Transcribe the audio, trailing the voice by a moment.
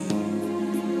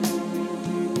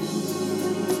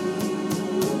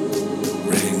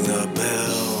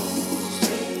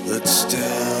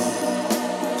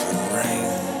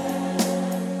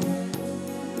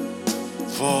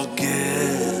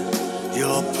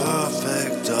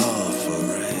perfect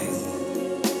offering.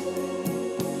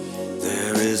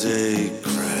 There is a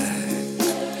crack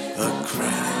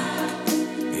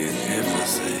in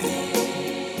everything.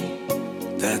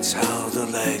 That's how the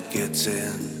light gets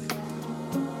in.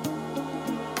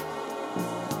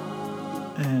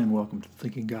 And welcome to the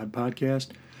Thinking God podcast.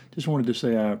 Just wanted to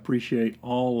say I appreciate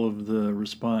all of the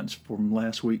response from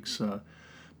last week's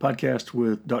podcast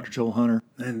with Dr. Joel Hunter.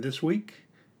 And this week,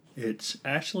 it's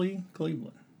Ashley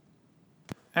Cleveland.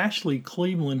 Ashley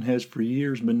Cleveland has for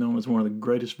years been known as one of the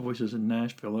greatest voices in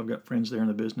Nashville. I've got friends there in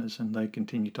the business, and they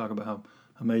continue to talk about how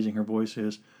amazing her voice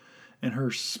is. And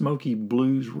her smoky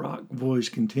blues rock voice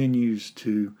continues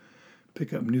to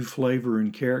pick up new flavor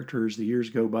and character as the years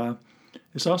go by.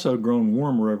 It's also grown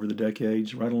warmer over the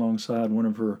decades, right alongside one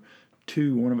of her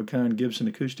two one-of-a-kind Gibson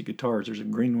acoustic guitars. There's a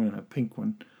green one and a pink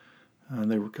one.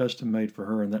 They were custom made for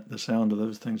her, and the sound of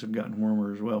those things have gotten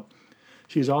warmer as well.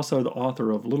 She's also the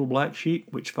author of Little Black Sheep,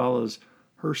 which follows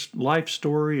her life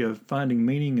story of finding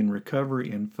meaning and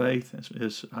recovery in faith.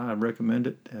 I recommend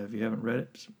it if you haven't read it.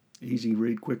 It's easy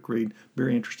read, quick read,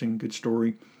 very interesting, good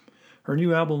story. Her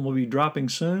new album will be dropping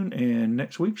soon, and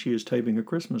next week she is taping a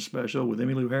Christmas special with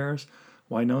Emmylou Harris,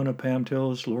 Wynonna, Pam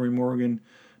Tillis, Lori Morgan,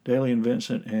 Daly and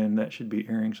Vincent, and that should be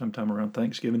airing sometime around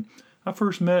Thanksgiving. I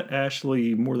first met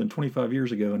Ashley more than 25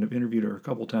 years ago and have interviewed her a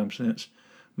couple times since,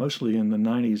 mostly in the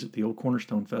 90s at the Old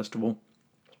Cornerstone Festival.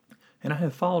 And I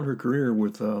have followed her career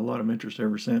with a lot of interest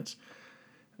ever since.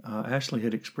 Ashley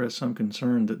had expressed some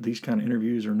concern that these kind of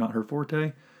interviews are not her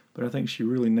forte, but I think she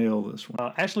really nailed this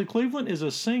one. Ashley Cleveland is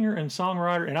a singer and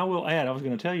songwriter, and I will add, I was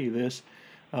going to tell you this,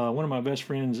 one of my best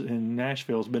friends in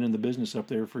Nashville has been in the business up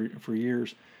there for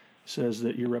years, says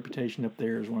that your reputation up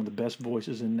there is one of the best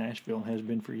voices in Nashville and has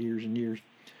been for years and years.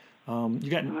 You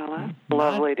got that's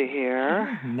lovely to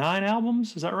hear. 9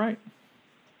 albums, is that right?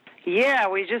 Yeah,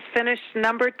 we just finished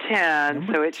number 10,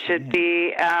 so it should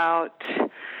be out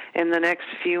in the next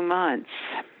few months.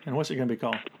 And what's it going to be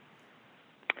called?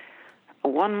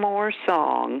 One More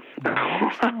Song,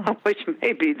 which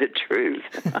may be the truth.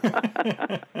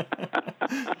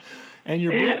 And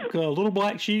your book, Little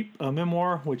Black Sheep, a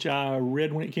memoir, which I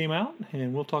read when it came out,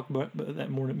 and we'll talk about that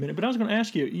more in a minute. But I was going to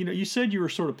ask you, you said you were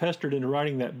sort of pestered into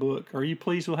writing that book. Are you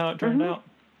pleased with how it turned out?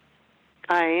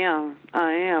 I am.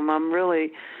 I'm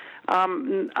really,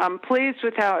 I'm pleased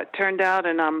with how it turned out,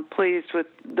 and I'm pleased with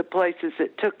the places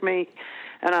it took me,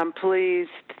 and I'm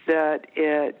pleased that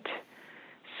it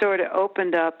sort of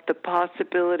opened up the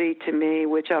possibility to me,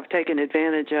 which I've taken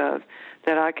advantage of,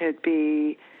 that I could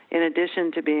be, in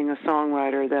addition to being a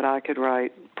songwriter, that I could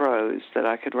write prose, that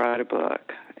I could write a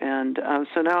book. And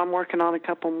so now I'm working on a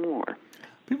couple more.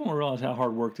 People don't realize how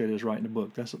hard work that is writing a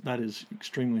book. That is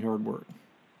extremely hard work.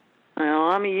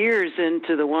 Well, I'm years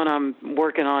into the one I'm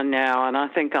working on now, and I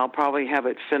think I'll probably have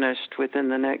it finished within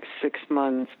the next 6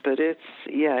 months. But it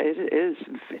is.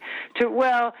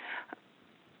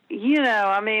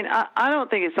 I don't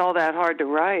think it's all that hard to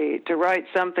write. To write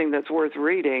something that's worth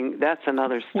reading, that's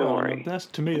another story. Well,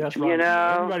 to me, that's writing.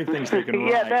 Everybody thinks they can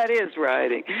write. Yeah, that is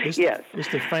writing. It's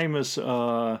the famous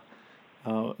story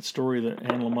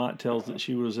that Anne Lamott tells, that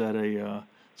she was at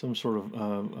some sort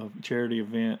of charity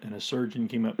event, and a surgeon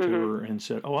came up to her and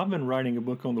said, "Oh, I've been writing a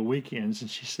book on the weekends." And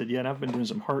she said, "Yeah, and I've been doing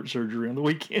some heart surgery on the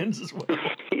weekends as well."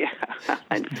 Yeah.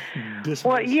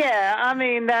 Well, yeah. I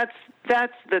mean, that's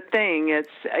the thing. It's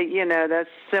that's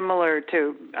similar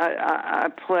to I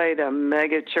played a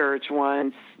mega church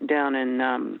once down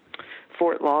in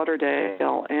Fort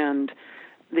Lauderdale, and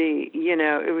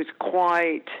it was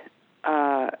quite.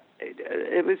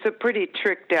 It was a pretty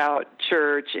tricked out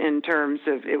church in terms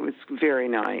of it was very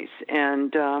nice,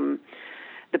 and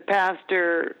the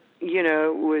pastor,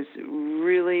 was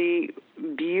really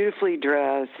beautifully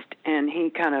dressed, and he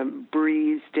kind of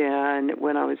breezed in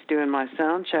when I was doing my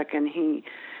sound check, and he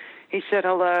said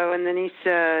hello, and then he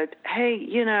said, "Hey,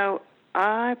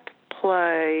 I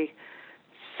play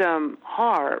some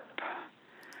harp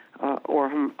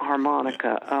or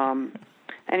harmonica."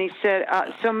 And he said,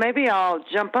 "So maybe I'll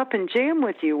jump up and jam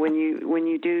with you when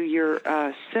you do your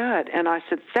set." And I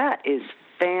said, "That is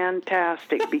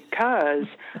fantastic, because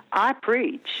I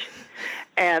preach,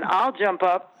 and I'll jump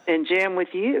up and jam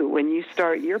with you when you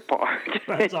start your part."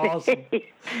 That's awesome.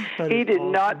 He did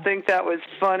not think that was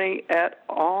funny at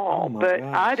all, but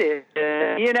gosh. I did.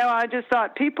 I just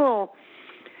thought people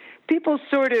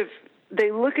sort of,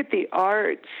 they look at the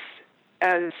arts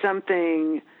as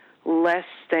something less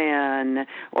than,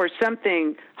 or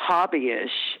something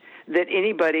hobbyish that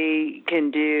anybody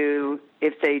can do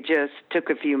if they just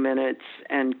took a few minutes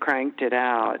and cranked it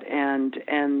out.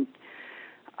 And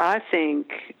I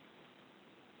think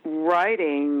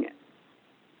writing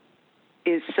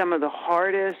is some of the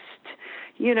hardest,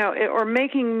 or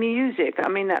making music. I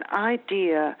mean, that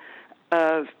idea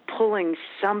of pulling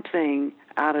something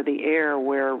out of the air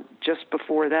where just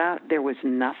before that there was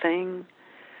nothing,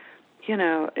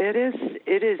 it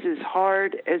is as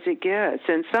hard as it gets.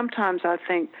 And sometimes I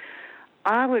think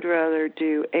I would rather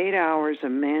do 8 hours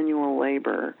of manual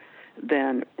labor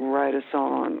than write a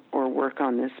song or work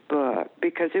on this book,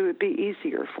 because it would be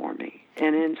easier for me.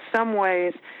 And in some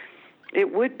ways,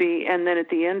 it would be, and then at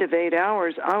the end of 8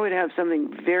 hours, I would have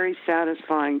something very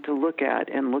satisfying to look at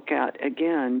and look at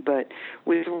again. But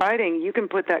with writing, you can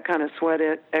put that kind of sweat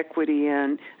equity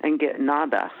in and get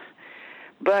nada.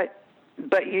 But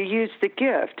you use the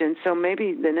gift, and so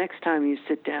maybe the next time you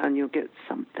sit down, you'll get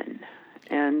something.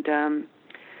 And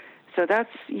so that's,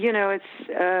 it's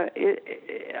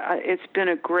been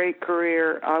a great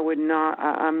career.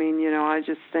 I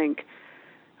just think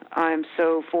I'm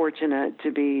so fortunate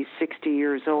to be 60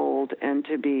 years old and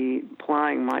to be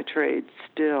plying my trade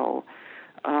still.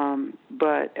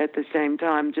 But at the same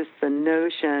time, just the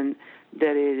notion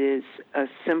that it is a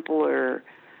simpler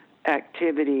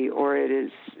activity or it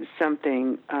is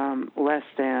something less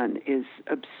than is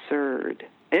absurd.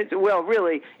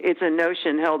 Really, it's a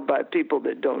notion held by people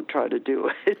that don't try to do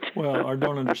it. Well, or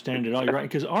don't understand it all. You're right,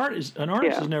 because an artist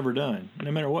is never done,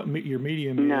 no matter what your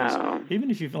medium is. Even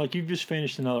if you've just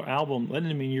finished another album, that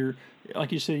doesn't mean you're,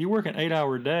 like you said, you work an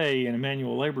 8-hour day in a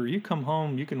manual labor. You come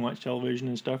home, you can watch television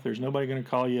and stuff. There's nobody going to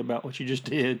call you about what you just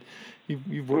did.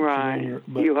 You've worked right.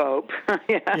 You hope.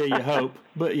 Yeah, you hope.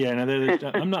 But yeah,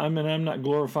 I'm not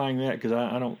glorifying that, because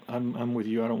I'm with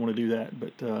you. I don't want to do that,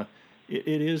 but.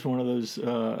 It is one of those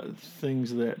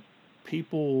things that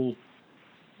people.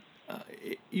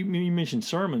 You mentioned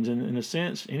sermons, and in a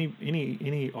sense,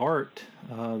 any art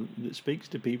that speaks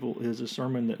to people is a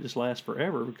sermon that just lasts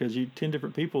forever, because 10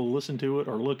 different people listen to it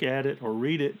or look at it or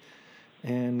read it,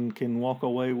 and can walk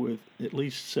away with at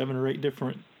least 7 or 8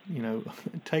 different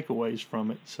takeaways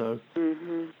from it. So,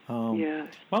 yes.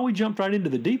 Well, we jumped right into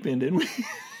the deep end, didn't we?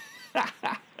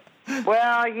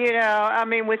 Well,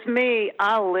 with me,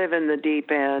 I live in the deep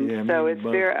end, so it's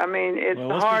very. It's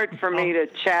hard for me to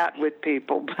chat with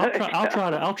people. But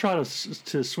I'll try to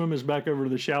swim us back over to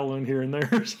the shallow end here and there.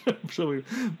 Okay.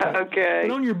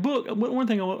 But on your book, one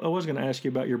thing I was going to ask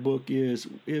you about your book is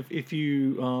if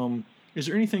you is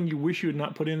there anything you wish you had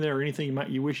not put in there, or anything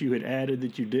you wish you had added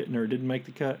that you didn't or didn't make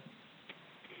the cut?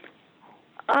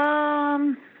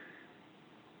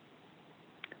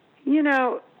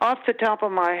 Off the top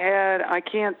of my head, I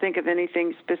can't think of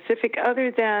anything specific other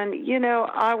than,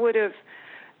 I would have,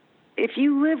 if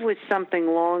you live with something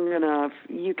long enough,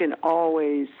 you can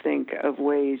always think of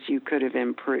ways you could have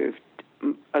improved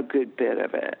a good bit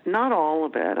of it. Not all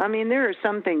of it. There are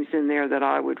some things in there that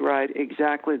I would write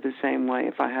exactly the same way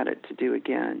if I had it to do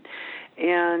again.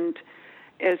 And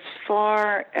as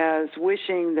far as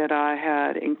wishing that I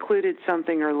had included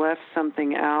something or left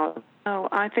something out,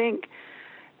 I think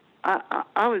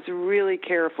I was really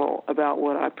careful about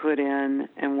what I put in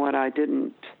and what I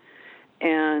didn't.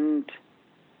 And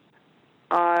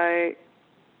the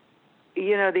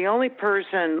only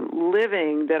person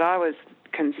living that I was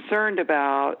concerned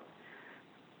about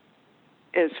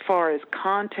as far as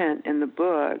content in the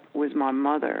book was my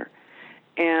mother.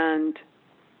 And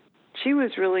she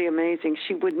was really amazing.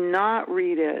 She would not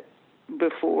read it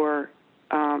before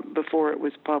it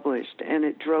was published, and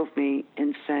it drove me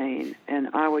insane. And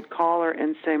I would call her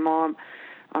and say, Mom,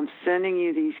 I'm sending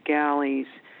you these galleys.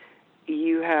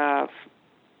 You have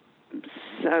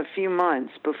a few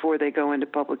months before they go into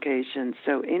publication,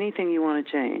 so anything you want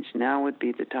to change, now would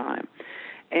be the time.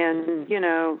 And,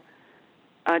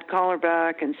 I'd call her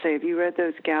back and say, have you read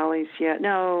those galleys yet?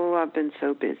 No, I've been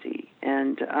so busy.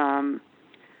 And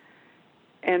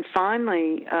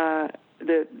finally,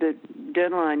 the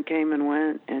deadline came and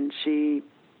went, and she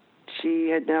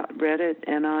had not read it,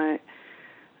 and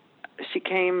she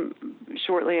came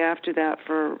shortly after that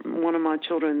for one of my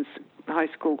children's high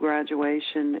school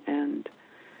graduation, and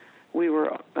we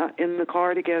were in the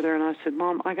car together, and I said,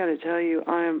 Mom, I got to tell you,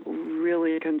 I am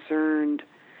really concerned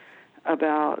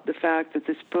about the fact that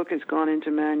this book has gone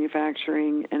into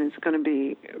manufacturing and it's going to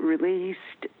be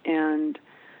released, and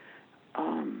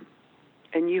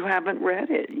you haven't read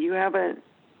it. You haven't,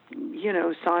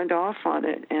 signed off on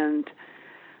it. And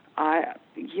it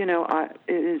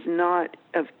is not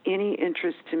of any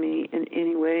interest to me in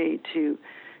any way to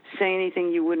say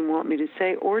anything you wouldn't want me to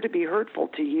say, or to be hurtful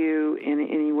to you in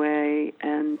any way.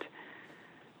 And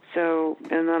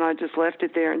then I just left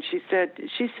it there. And she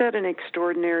said an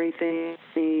extraordinary thing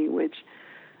to me, which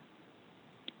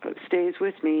stays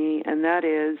with me, and that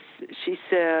is, she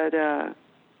said,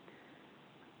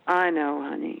 I know,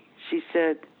 honey. She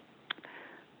said,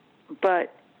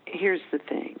 but here's the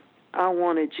thing. I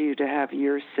wanted you to have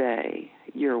your say,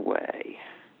 your way.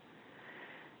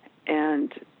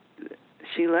 And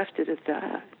she left it at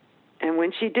that. And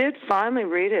when she did finally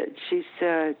read it, she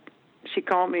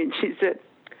called me and she said,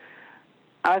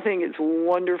 I think it's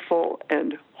wonderful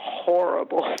and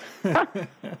horrible.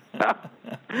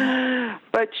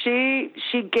 But she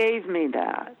gave me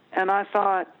that. And I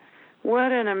thought,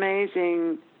 what an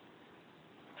amazing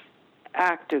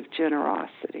act of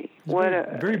generosity.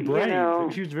 Very brave. You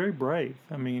know, she was very brave.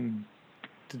 I mean,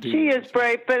 to do she this. is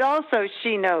brave, but also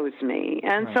she knows me,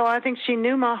 and Right. so I think she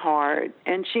knew my heart,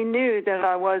 and she knew that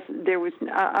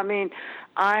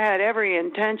I had every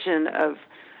intention of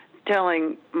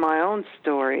telling my own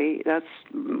story. That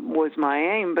was my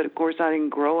aim, but of course I didn't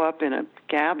grow up in a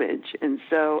cabbage, and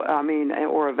so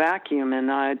or a vacuum,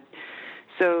 and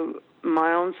so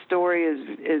my own story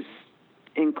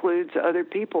includes other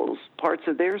people's parts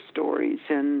of their stories,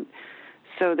 and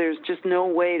so there's just no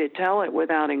way to tell it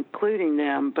without including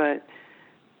them. But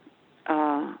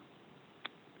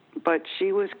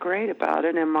she was great about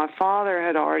it, and my father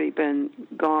had already been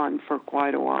gone for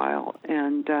quite a while,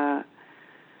 and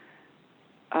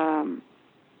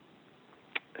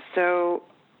so.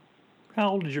 How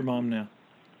old is your mom now?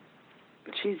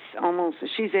 She's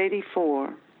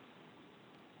 84.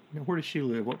 Where does she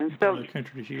live? What And part so of the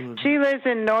country does she live she in? lives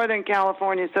in Northern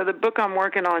California, so the book I'm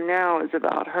working on now is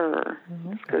about her,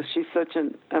 because she's such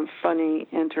a funny,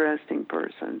 interesting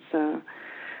person. So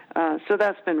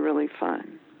that's been really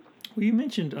fun. Well, you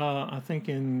mentioned, I think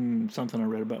in something I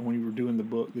read about when you were doing the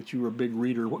book, that you were a big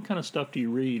reader. What kind of stuff do you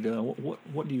read?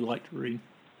 What do you like to read?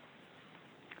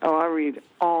 Oh, I read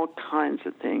all kinds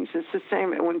of things. It's the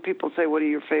same when people say, "What are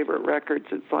your favorite records?"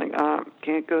 It's like,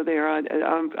 can't go there.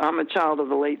 I'm a child of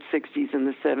the late '60s and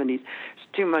the '70s. There's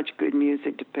too much good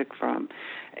music to pick from,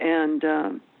 and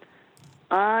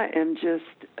I am just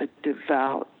a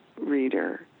devout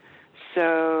reader.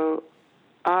 So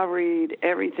I read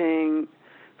everything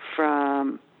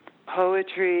from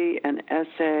poetry and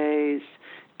essays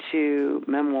to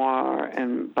memoir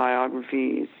and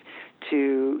biographies,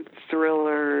 to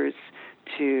thrillers,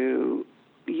 to,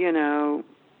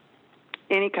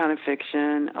 any kind of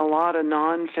fiction, a lot of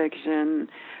nonfiction.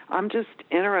 I'm just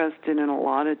interested in a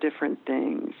lot of different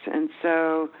things. And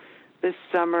so this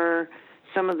summer,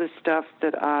 some of the stuff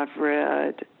that I've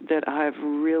read that I've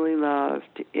really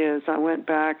loved is I went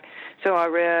back. So I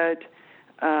read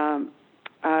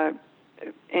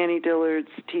Annie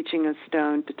Dillard's Teaching a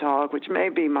Stone to Talk, which may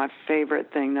be my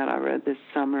favorite thing that I read this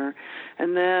summer.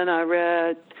 And then I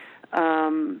read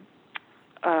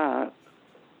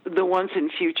The Once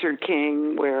and Future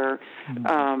King, where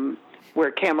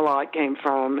Camelot came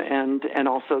from, and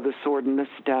also The Sword and the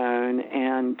Stone.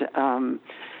 And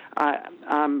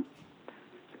I'm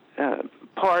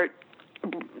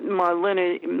my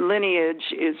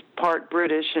lineage is part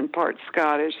British and part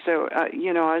Scottish, so I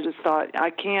just thought I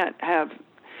can't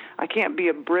be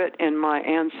a Brit in my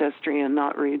ancestry and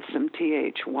not read some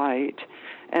T.H. White,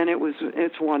 and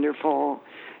it's wonderful.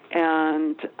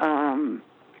 And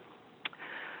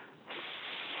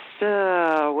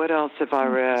so what else have I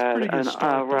read? It's pretty good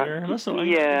stuff there.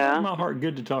 Yeah. It's my heart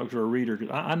good to talk to a reader,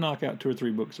 because I knock out 2 or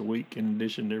 3 books a week in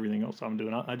addition to everything else I'm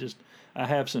doing. I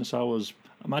have since I was.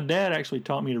 My dad actually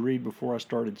taught me to read before I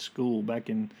started school back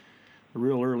in the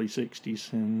real early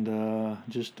 '60s, and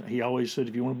he always said,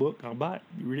 if you want a book, I'll buy it.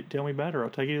 You read it, tell me about it, or I'll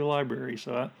take you to the library.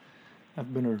 So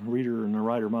I've been a reader and a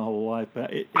writer my whole life,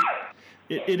 but it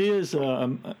is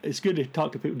it's good to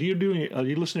talk to people. Do you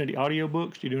listen to the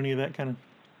audiobooks? Do you do any of that kind of?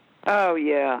 Oh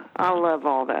yeah, I love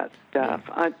all that stuff.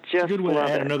 Yeah. I just love it. It's a good way to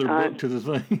add another book to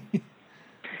the thing.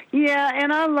 Yeah,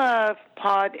 and I love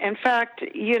In fact,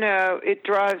 it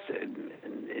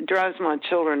drives my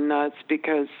children nuts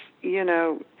because,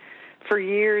 for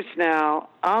years now,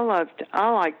 I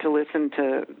like to listen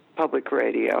to public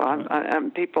radio.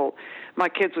 My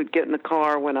kids would get in the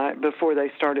car before they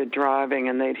started driving,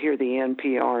 and they'd hear the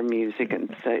NPR music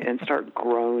and start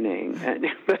groaning.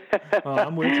 Well,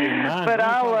 I'm with you. But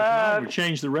I love. Would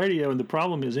change the radio, and the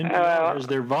problem is NPR has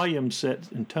their volume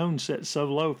set and tone set so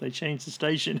low. If they change the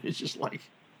station, it's just like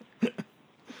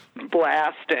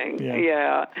blasting.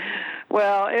 Yeah.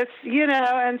 Well, it's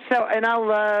and I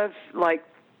love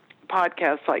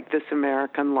podcasts like This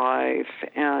American Life,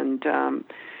 and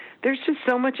there's just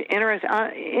so much interest,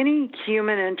 any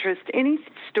human interest, any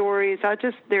stories.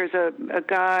 There's a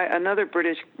guy, another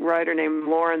British writer named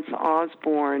Lawrence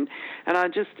Osborne, and I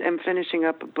just am finishing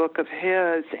up a book of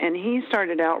his, and he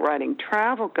started out writing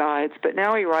travel guides, but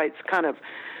now he writes kind of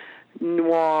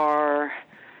noir.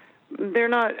 They're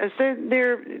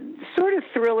sort of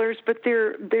thrillers, but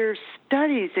they're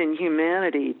studies in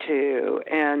humanity too,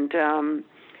 and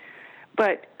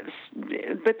but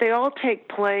they all take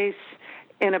place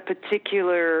in a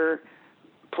particular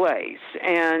place,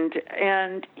 and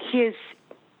his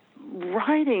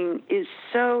writing is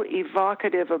so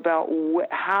evocative about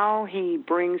how he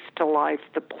brings to life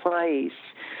the place.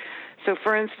 So,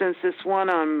 for instance, this one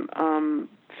I'm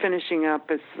finishing up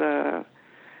is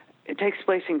it takes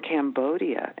place in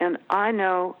Cambodia, and I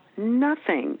know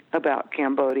nothing about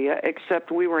Cambodia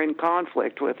except we were in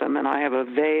conflict with them, and I have a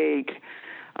vague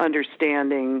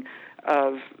understanding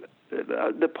of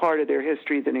the part of their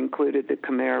history that included the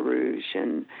Khmer Rouge,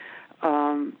 and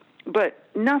but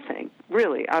nothing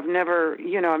really. I've never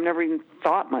even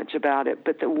thought much about it.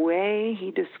 But the way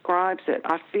he describes it,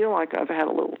 I feel like I've had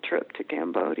a little trip to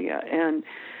Cambodia and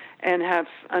have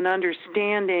an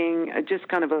understanding, just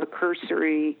kind of a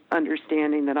cursory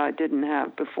understanding that I didn't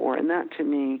have before. And that, to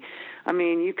me, I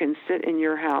mean, you can sit in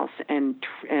your house and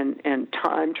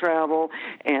time travel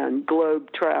and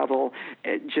globe travel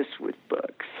just with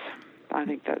books. I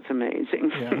think that's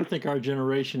amazing. Yeah, I think our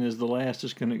generation is the last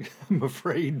that's going to, I'm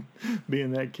afraid, be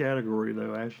in that category,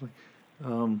 though, Ashley. I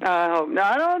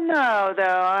don't know, though.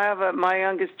 I have my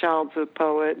youngest child's a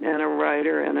poet and a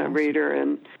writer and a reader,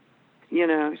 and,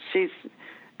 she's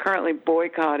currently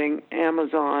boycotting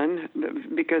Amazon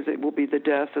because it will be the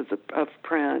death of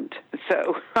print.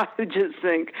 So I just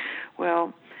think,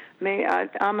 well,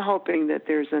 I'm hoping that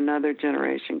there's another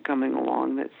generation coming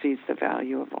along that sees the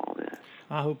value of all this.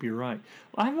 I hope you're right.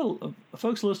 I have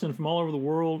folks listening from all over the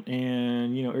world,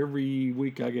 and every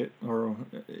week I get, or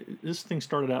this thing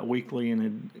started out weekly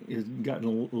and it has gotten a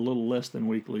little less than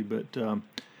weekly, but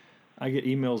I get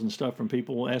emails and stuff from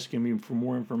people asking me for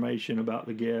more information about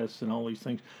the guests and all these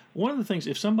things. One of the things,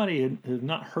 if somebody has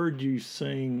not heard you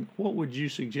sing, what would you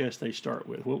suggest they start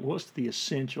with? What's the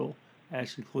essential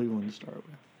Ashley Cleveland to start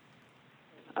with?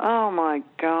 Oh, my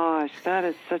gosh, that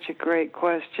is such a great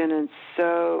question and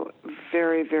so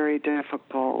very, very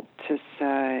difficult to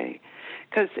say.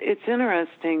 Because it's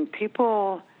interesting,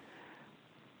 people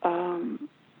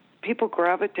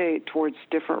gravitate towards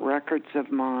different records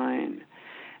of mine.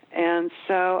 And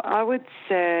so I would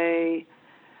say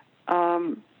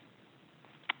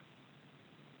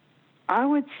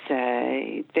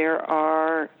there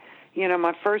are...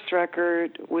 my first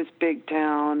record was Big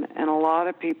Town, and a lot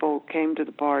of people came to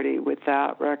the party with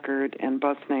that record and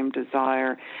Bus Named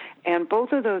Desire. And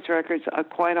both of those records,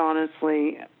 quite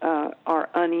honestly, are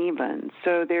uneven.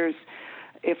 So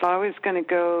if I was going to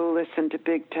go listen to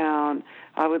Big Town,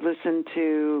 I would listen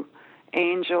to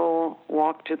Angel,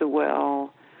 Walk to the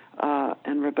Well,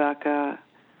 and Rebecca,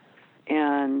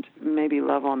 and maybe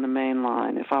Love on the Main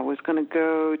Line. If I was going to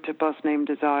go to Bus Named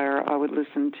Desire, I would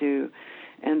listen to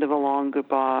End of a Long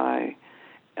Goodbye,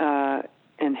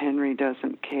 and Henry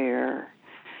Doesn't Care.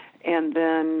 And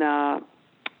then a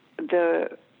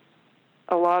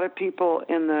lot of people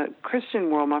in the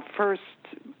Christian world, my first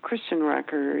Christian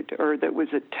record, or that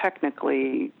was a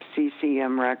technically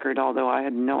CCM record, although I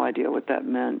had no idea what that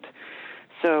meant.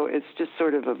 So it's just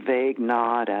sort of a vague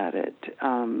nod at it.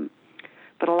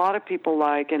 But a lot of people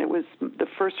like, and it was the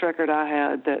first record I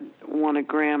had that won a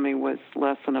Grammy was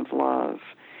Lesson of Love.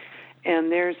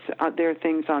 And there are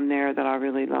things on there that I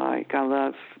really like. I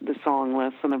love the song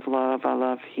 "Lesson of Love." I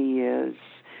love "He Is,"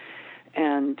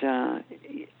 and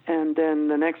then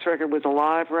the next record was a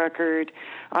live record.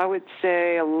 I would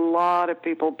say a lot of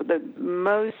people, but the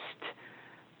most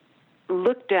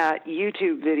looked at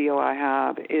YouTube video I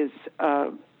have is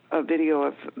a video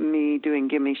of me doing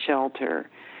 "Give Me Shelter."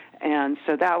 And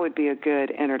so that would be a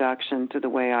good introduction to the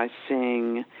way I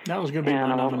sing. That was going to be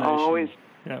my nomination.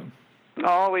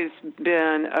 Always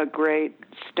been a great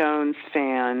Stones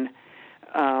fan,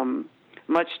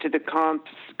 much to the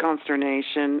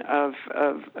consternation of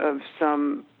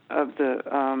some of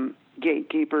the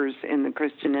gatekeepers in the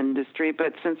Christian industry.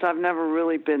 But since I've never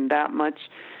really been that much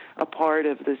a part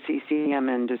of the CCM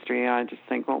industry, I just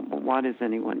think, well, why does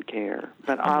anyone care?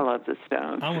 But I love the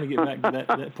Stones. I want to get back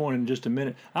to that point in just a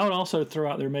minute. I would also throw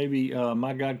out there maybe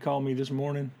 "My God Called Me This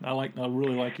Morning." I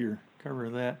really like your cover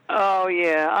of that. Oh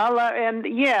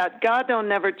yeah, God Don't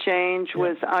Never Change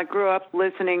was. I grew up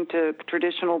listening to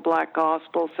traditional black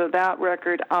gospel, so that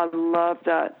record, I love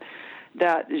that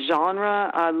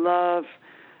genre. I love.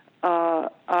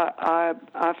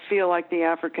 I feel like the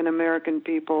African American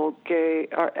people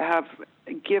have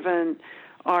given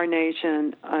our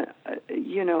nation,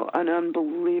 an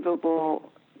unbelievable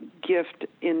gift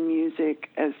in music,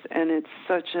 and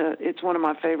it's one of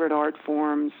my favorite art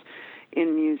forms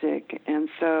in music. And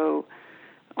so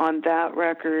on that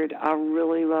record. I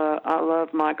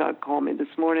love My God Call Me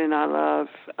This Morning. I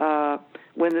love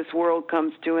When This World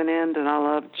Comes to an End, and I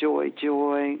love Joy,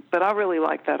 Joy. But I really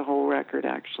like that whole record,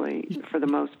 actually, for the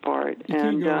most part. You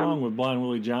can't go wrong with Blind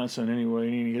Willie Johnson anyway,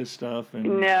 any of his stuff.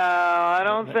 And no, I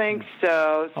don't think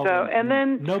so. And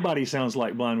then nobody sounds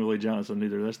like Blind Willie Johnson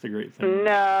either. That's the great thing.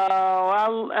 No,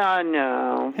 I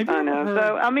know. Have you ever heard,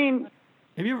 So I mean,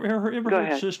 have you ever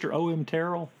heard Sister O.M.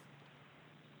 Terrell?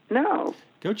 No.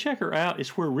 Go check her out.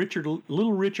 It's where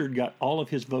Little Richard got all of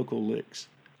his vocal licks.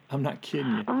 I'm not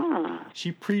kidding you.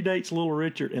 She predates Little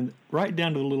Richard, and right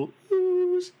down to the little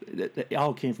oohs. That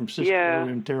all came from Sister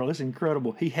O.M. Terrell. It's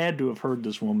incredible. He had to have heard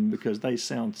this woman because they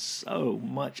sound so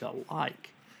much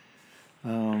alike.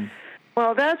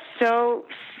 Well, that's so.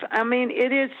 I mean,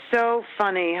 it is so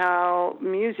funny how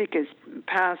music is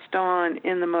passed on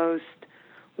in the most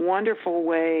wonderful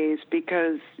ways,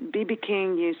 because B.B.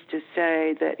 King used to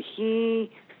say that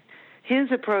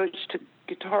his approach to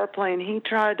guitar playing, he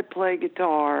tried to play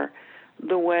guitar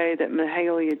the way that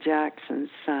Mahalia Jackson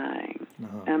sang.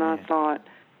 And I thought,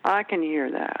 I can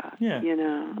hear that. Yeah, you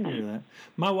know. I hear that.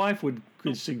 My wife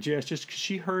could suggest, just because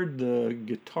she heard the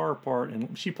guitar part,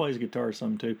 and she plays guitar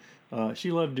some too.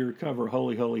 She loved to recover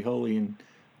Holy, Holy, Holy, and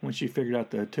when she figured out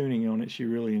the tuning on it, she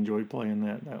really enjoyed playing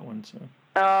that one. So.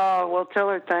 Oh, well, tell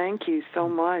her thank you so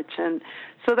much. And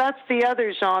so that's the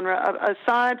other genre.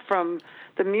 Aside from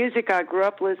the music I grew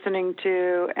up listening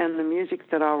to and the music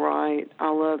that I write, I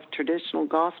love traditional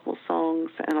gospel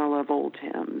songs and I love old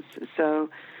hymns. So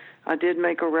I did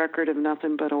make a record of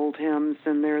nothing but old hymns,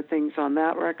 and there are things on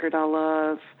that record I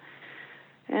love.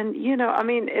 And, you know, I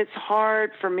mean, it's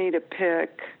hard for me to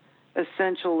pick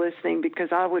essential listening,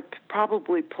 because I would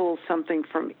probably pull something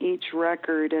from each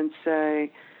record and say,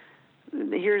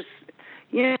 here's,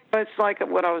 you know, it's like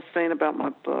what I was saying about my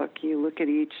book. You look at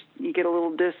each, you get a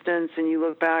little distance and you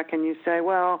look back and you say,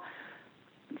 well,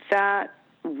 that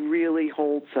really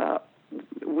holds up.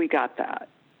 We got that.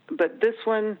 But this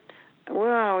one,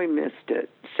 well, we missed it.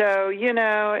 So, you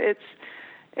know, it's,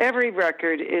 every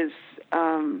record is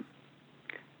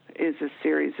a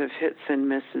series of hits and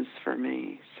misses for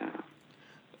me. So.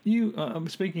 You,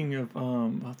 speaking of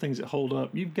things that hold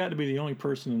up, you've got to be the only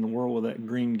person in the world with that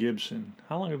green Gibson.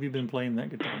 How long have you been playing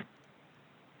that guitar?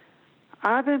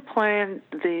 I've been playing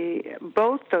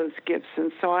both those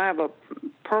Gibsons. So I have a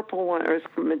purple one, or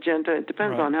magenta. It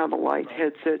depends on how the light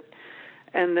hits it.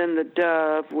 And then the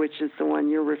Dove, which is the one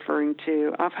you're referring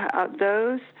to.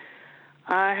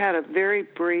 I had a very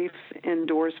brief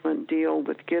endorsement deal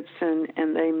with Gibson,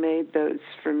 and they made those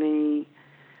for me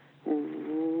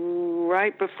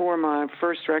right before my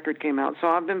first record came out. So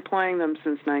I've been playing them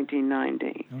since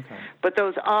 1990. Okay. But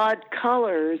those odd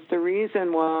colors, the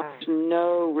reason why there's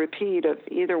no repeat of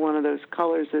either one of those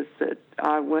colors is that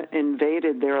I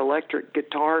invaded their electric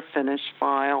guitar finish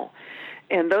file,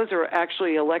 and those are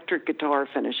actually electric guitar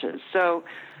finishes. So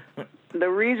the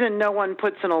reason no one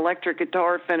puts an electric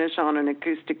guitar finish on an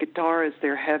acoustic guitar is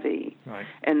they're heavy, right,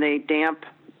 and they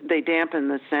dampen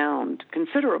the sound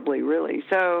considerably, really.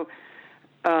 So,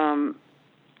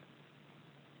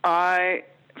 I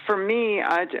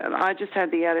just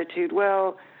had the attitude,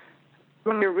 well,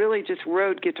 they're really just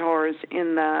road guitars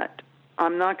in that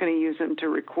I'm not going to use them to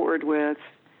record with,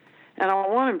 and I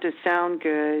want them to sound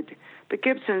good. But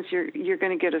Gibsons, you're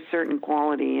going to get a certain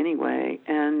quality anyway,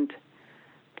 and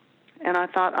I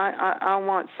thought I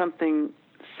want something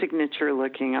signature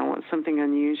looking. I want something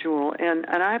unusual, and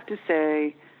I have to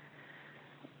say,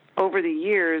 over the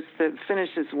years, the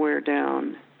finishes wear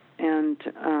down, and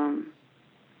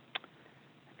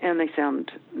they sound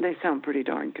pretty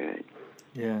darn good.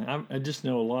 Yeah, I just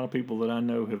know a lot of people that I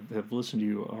know have listened to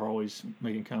you are always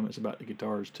making comments about the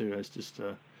guitars too. It's just,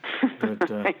 and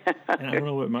I don't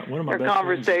know what one of my best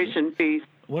conversation piece.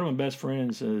 One of my best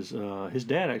friends is his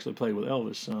dad actually played with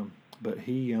Elvis, but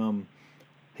he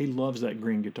loves that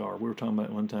green guitar. We were talking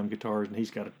about one time guitars, and he's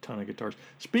got a ton of guitars.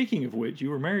 Speaking of which, you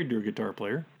were married to a guitar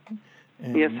player.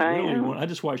 And yes, I am. I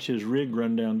just watched his rig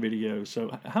rundown video.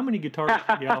 So how many guitars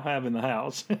do y'all have in the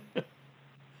house?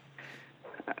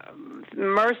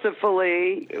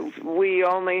 Mercifully, we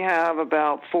only have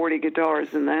about 40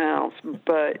 guitars in the house,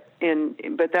 but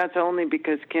that's only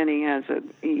because Kenny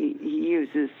he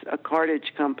uses a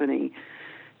cartage company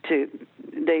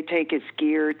they take his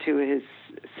gear to his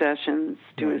sessions,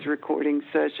 to his recording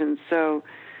sessions. So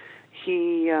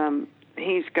he's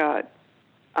got,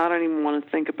 I don't even want to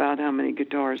think about how many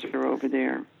guitars are over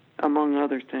there, among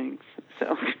other things.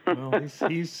 So well,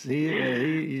 he's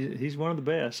one of the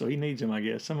best, so he needs them, I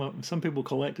guess. Some people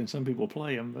collect and some people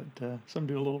play them, but some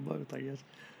do a little both, I guess.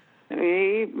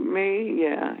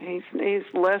 Yeah. He's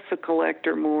less a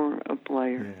collector, more a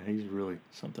player. Yeah, he's really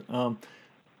something.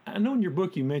 I know in your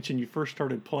book you mentioned you first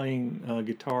started playing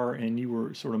guitar and you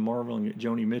were sort of marveling at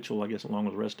Joni Mitchell, I guess, along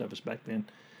with the rest of us back then.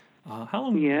 How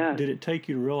long did it take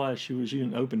you to realize she was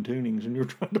using open tunings and you were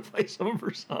trying to play some of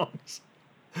her songs?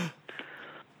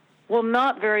 Well,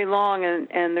 not very long,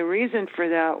 and the reason for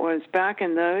that was back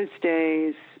in those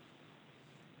days,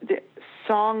 the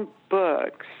song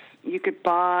books you could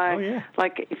buy.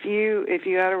 Like if you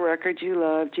had a record you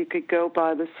loved, you could go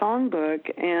buy the songbook,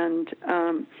 and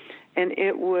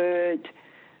it would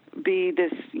be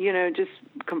this, just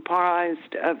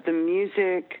comprised of the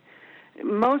music.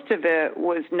 Most of it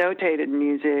was notated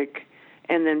music,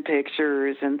 and then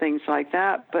pictures and things like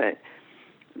that. But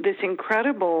this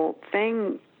incredible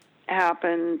thing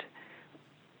happened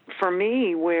for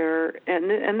me where,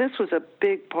 and this was a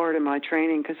big part of my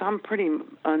training because I'm pretty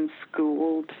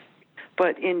unschooled,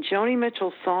 but in Joni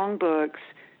Mitchell's songbooks,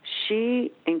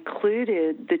 she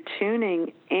included the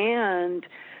tuning and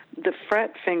the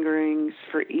fret fingerings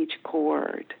for each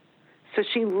chord. So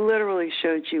she literally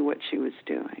showed you what she was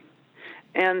doing.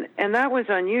 And that was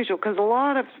unusual because a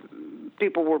lot of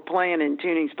people were playing in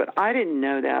tunings, but I didn't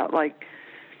know that. Like,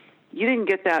 you didn't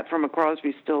get that from a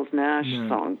Crosby, Stills, Nash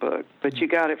songbook, but you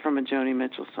got it from a Joni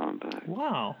Mitchell songbook.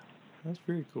 Wow. That's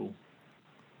very cool.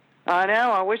 I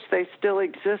know. I wish they still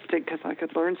existed because I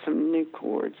could learn some new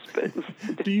chords. But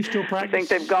do you still practice? I think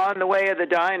they've gone the way of the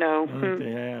dino. I think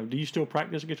they have. Do you still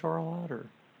practice guitar a lot, or?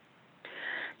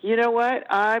 You know what?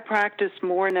 I practice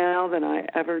more now than I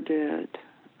ever did.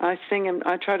 I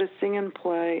try to sing and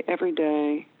play every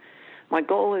day. My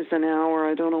goal is an hour.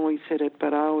 I don't always hit it,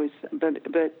 but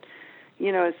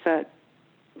it's that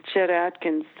Chet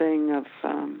Atkins thing of,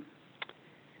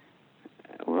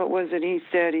 what was it he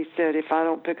said? He said, if I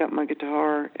don't pick up my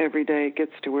guitar every day, it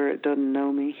gets to where it doesn't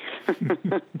know me.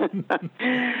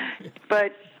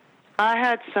 But I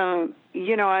had some,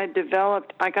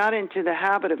 I got into the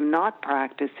habit of not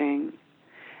practicing,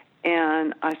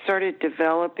 and I started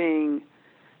developing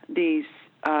these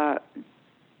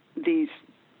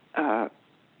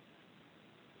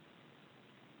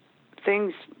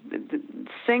things,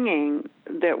 singing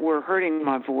that were hurting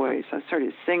my voice. I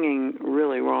started singing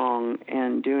really wrong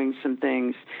and doing some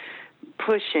things,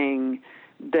 pushing,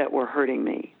 that were hurting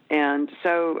me. And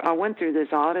so I went through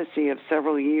this odyssey of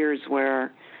several years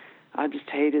where I just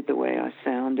hated the way I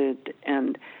sounded.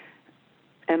 And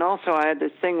also I had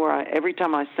this thing where every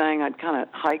time I sang, I'd kind of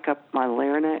hike up my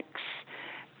larynx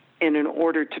in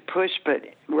order to push, but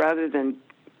rather than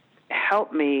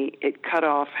help me, it cut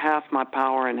off half my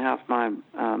power and half my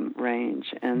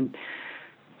range. And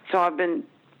so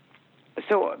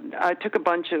I took a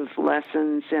bunch of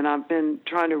lessons, and I've been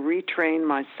trying to retrain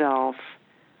myself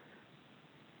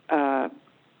how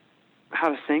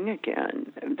to sing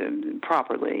again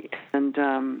properly.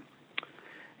 And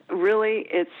really,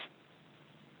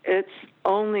 it's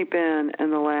only been in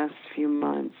the last few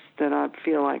months that I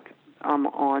feel like I'm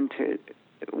on to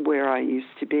where I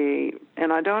used to be.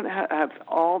 And I don't have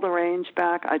all the range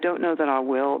back. I don't know that I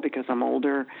will because I'm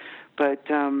older, but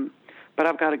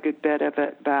I've got a good bit of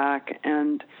it back.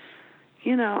 And,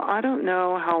 I don't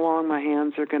know how long my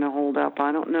hands are going to hold up.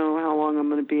 I don't know how long I'm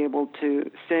going to be able to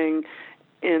sing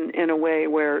in a way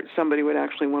where somebody would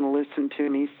actually want to listen to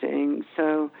me sing.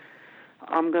 So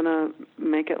I'm going to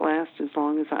make it last as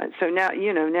long as so now I'm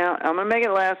going to make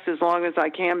it last as long as I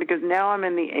can, because now I'm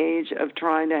in the age of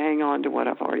trying to hang on to what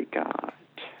I've already got.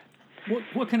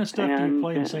 What kind of stuff do you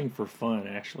play and sing for fun,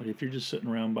 actually, if you're just sitting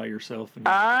around by yourself?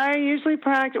 I usually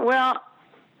practice,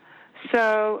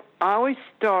 so I always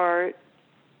start,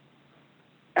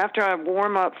 after I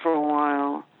warm up for a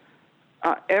while,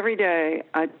 every day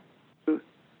I do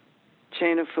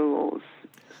Chain of Fools,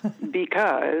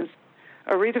 because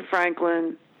Aretha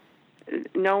Franklin,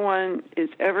 no one is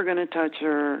ever going to touch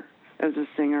her as a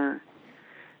singer.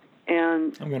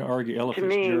 And I'm going to argue Ella to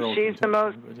Fitzgerald. me, she's the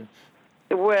most...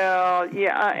 Well,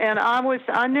 yeah, and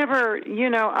I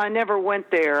never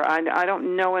went there. I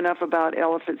don't know enough about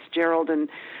Ella Fitzgerald, and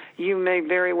you may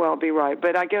very well be right.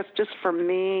 But I guess just for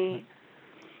me,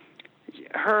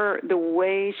 the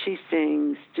way she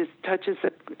sings just touches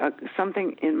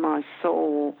something in my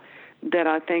soul that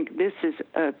I think this is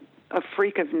a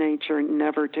freak of nature,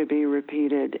 never to be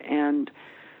repeated. And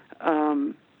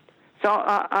so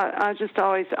I just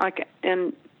always,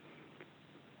 and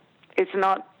it's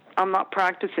not, I'm not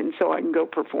practicing so I can go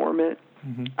perform it.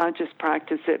 Mm-hmm. I just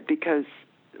practice it because,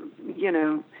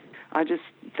 I just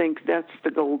think that's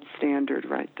the gold standard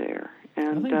right there.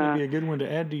 And I think it'd be a good one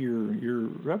to add to your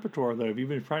repertoire, though. If you've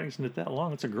been practicing it that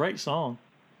long, it's a great song.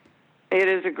 It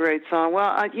is a great song.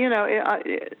 Well,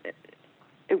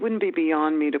 it wouldn't be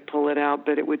beyond me to pull it out,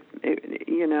 but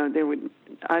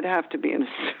I'd have to be in a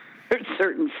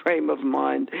certain frame of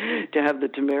mind to have the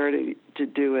temerity to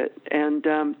do it. And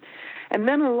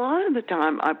then a lot of the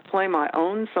time I play my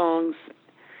own songs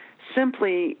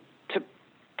simply to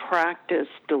practice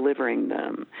delivering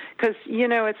them. Because,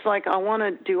 it's like I want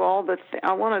to do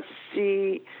I want to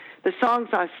see the songs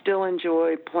I still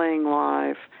enjoy playing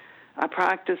live. I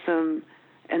practice them,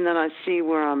 and then I see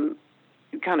where I'm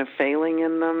kind of failing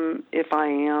in them, if I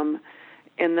am,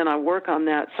 and then I work on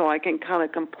that so I can kind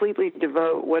of completely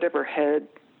devote whatever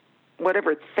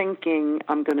thinking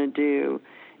I'm going to do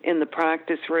in the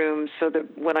practice room, so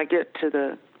that when I get to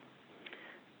the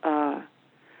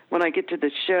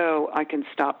show, I can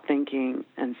stop thinking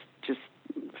and just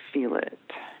feel it.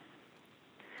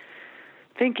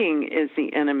 Thinking is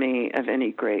the enemy of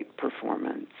any great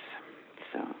performance.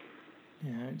 So.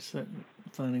 Yeah, it's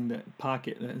finding that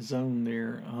pocket, that zone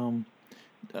there.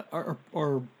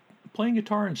 Are playing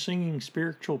guitar and singing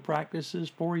spiritual practices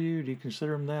for you? Do you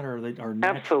consider them that, or are they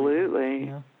naturally? Absolutely.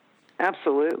 Yeah.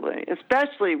 Absolutely.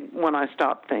 Especially when I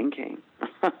stop thinking.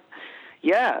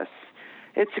 Yes,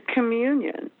 it's a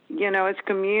communion. It's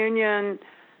communion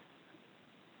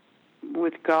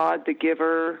with God, the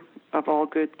giver of all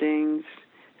good things.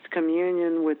 It's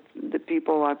communion with the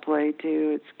people I play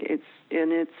to. It's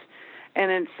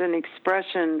an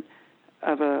expression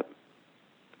of a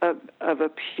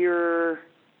pure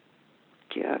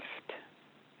gift,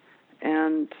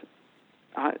 and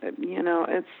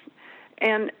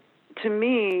to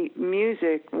me,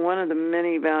 music, one of the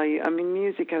many value. I mean,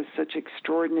 music has such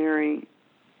extraordinary,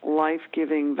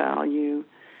 life-giving value,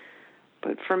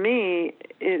 but for me,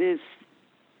 it is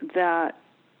that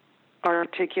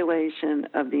articulation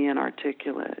of the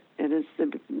inarticulate. It is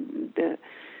the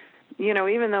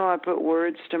even though I put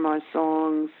words to my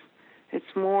songs,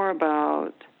 it's more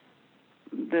about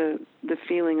the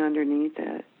feeling underneath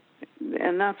it.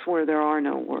 And that's where there are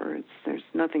no words. There's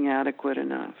nothing adequate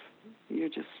enough. You're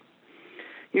just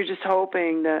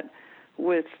hoping that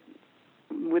with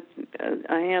a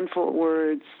handful of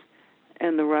words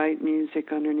and the right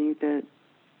music underneath it,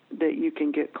 that you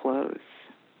can get close.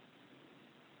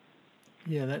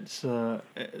 Yeah, that's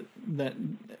that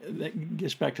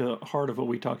gets back to the heart of what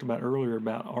we talked about earlier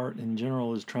about art in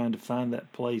general, is trying to find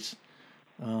that place.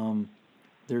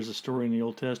 There's a story in the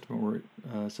Old Testament where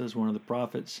it says one of the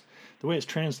prophets, the way it's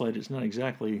translated, it's not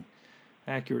exactly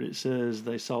accurate. It says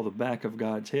they saw the back of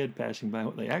God's head passing by.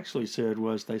 What they actually said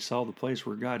was they saw the place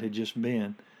where God had just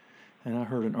been. And I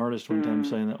heard an artist one time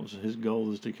saying that was his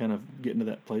goal, is to kind of get into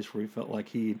that place where he felt like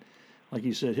he, like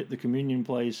you said, hit the communion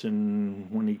place, and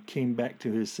when he came back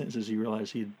to his senses, he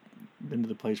realized he had been to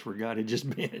the place where God had just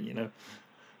been,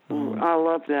 I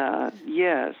love that.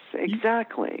 Yes,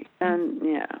 exactly. And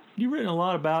yeah. You've written a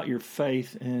lot about your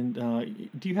faith, and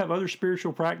do you have other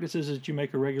spiritual practices that you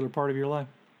make a regular part of your life?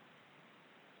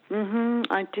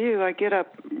 I do. I get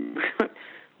up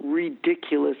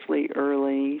ridiculously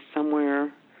early,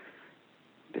 somewhere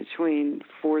between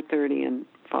 4:30 and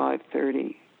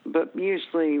 5:30, but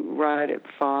usually right at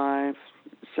 5.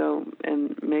 So,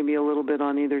 and maybe a little bit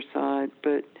on either side.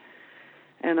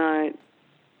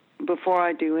 Before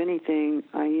I do anything,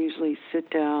 I usually sit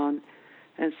down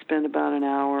and spend about an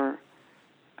hour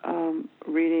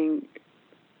reading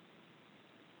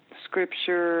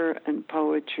scripture and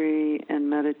poetry and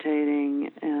meditating.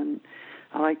 And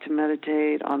I like to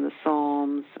meditate on the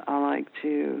Psalms.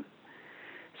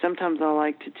 Sometimes I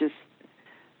like to just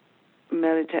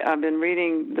meditate. I've been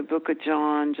reading the book of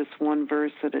John, just one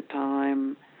verse at a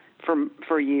time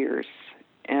for years.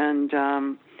 And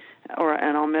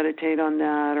I'll meditate on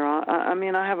that,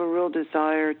 I have a real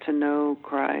desire to know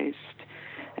Christ.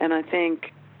 And I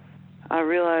think I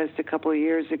realized a couple of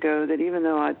years ago that even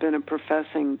though I'd been a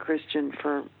professing Christian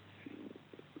for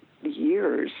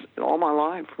years, all my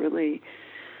life, really,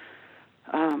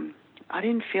 I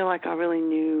didn't feel like I really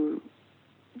knew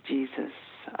Jesus.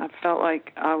 I felt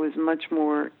like I was much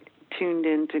more tuned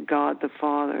into God the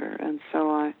Father. And so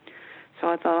I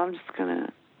thought,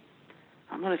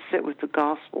 I'm going to sit with the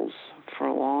Gospels for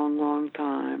a long, long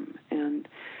time, and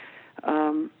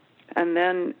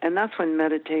that's when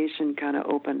meditation kind of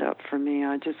opened up for me.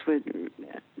 I just would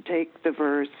take the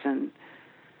verse and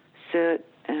sit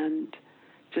and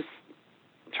just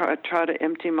try to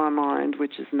empty my mind,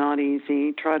 which is not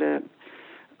easy. Try to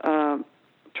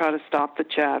stop the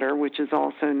chatter, which is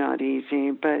also not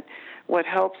easy. But what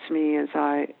helps me is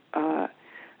I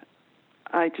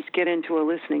just get into a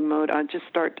listening mode.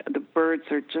 The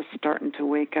birds are just starting to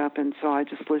wake up, and so I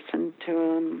just listen to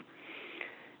them.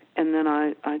 And then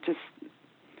I just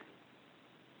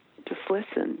just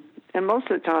listen. And most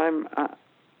of the time,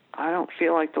 I don't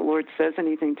feel like the Lord says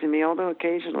anything to me, although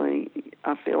occasionally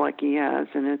I feel like He has,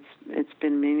 and it's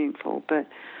been meaningful. But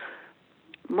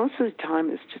most of the time,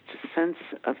 it's just a sense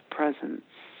of presence,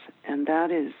 and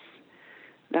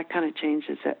that kind of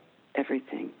changes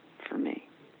everything for me.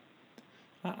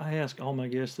 I ask all my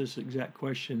guests this exact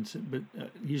question, but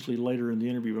usually later in the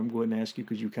interview, I'm going to ask you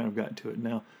because you kind of got to it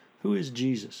now. Who is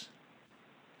Jesus?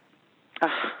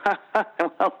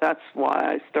 Well, that's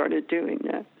why I started doing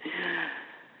that.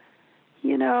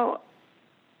 You know,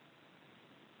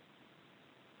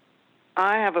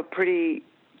 I have a pretty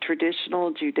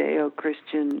traditional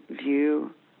Judeo-Christian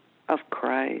view of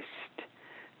Christ,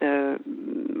 the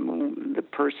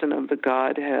person of the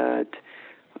Godhead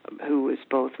who was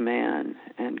both man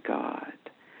and God,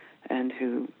 and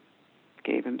who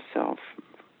gave Himself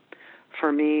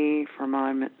for me, for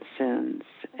my sins,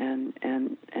 and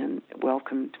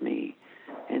welcomed me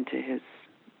into His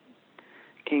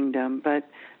kingdom. But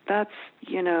that's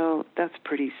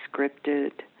pretty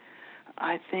scripted.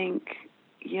 I think,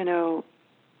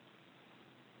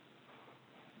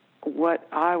 what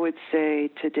I would say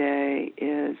today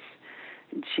is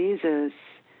Jesus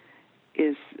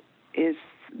is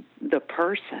the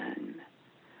person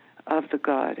of the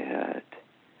Godhead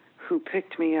who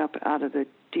picked me up out of the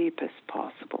deepest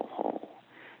possible hole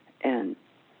and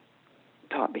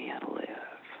taught me how to live.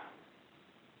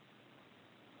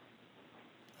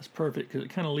 That's perfect, because it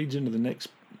kind of leads into the next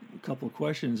couple of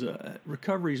questions.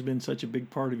 Recovery has been such a big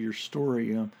part of your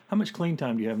story. How much clean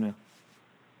time do you have now?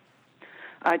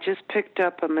 I just picked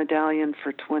up a medallion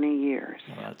for 20 years.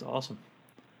 Oh, that's awesome.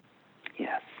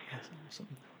 Yes. That's awesome.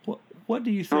 What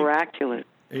do you think? Miraculous.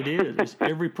 It is.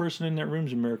 Every person in that room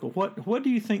is a miracle. What do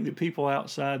you think that people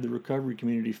outside the recovery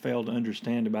community fail to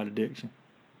understand about addiction?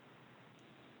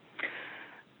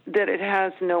 That it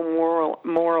has no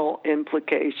moral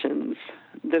implications,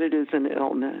 that it is an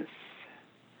illness,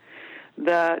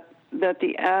 that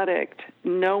the addict,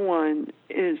 no one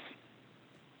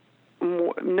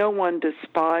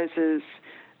despises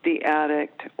the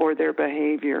addict or their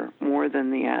behavior more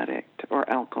than the addict or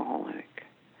alcoholic,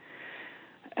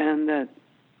 and that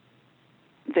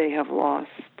we have lost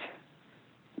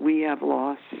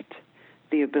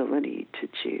the ability to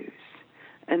choose,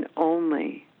 and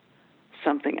only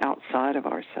something outside of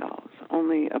ourselves,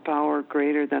 only a power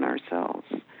greater than ourselves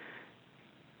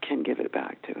can give it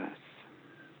back to us.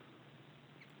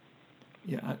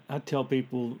 Yeah, I tell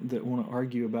people that want to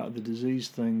argue about the disease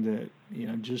thing that,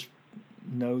 just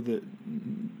know that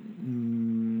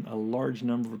a large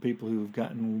number of people who have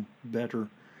gotten better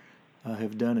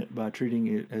have done it by treating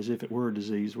it as if it were a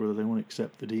disease, whether they want to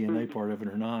accept the DNA part of it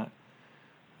or not.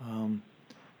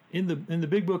 In the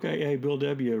big book AA, Bill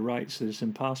W. writes that it's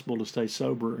impossible to stay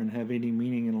sober and have any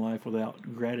meaning in life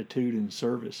without gratitude and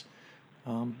service.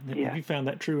 Have you found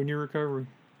that true in your recovery?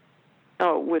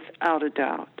 Oh, without a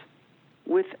doubt.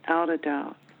 Without a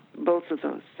doubt. Both of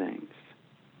those things.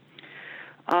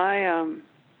 I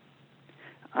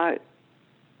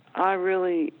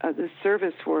really, the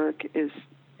service work is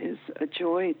a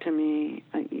joy to me.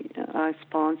 I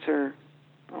sponsor,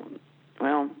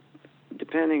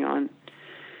 depending on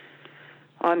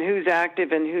who's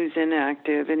active and who's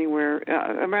inactive, anywhere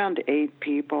around 8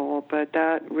 people. But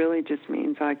that really just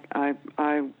means I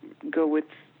go with,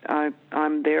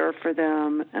 I'm there for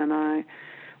them, and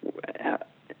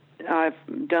I've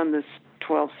done this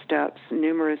 12 steps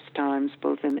numerous times,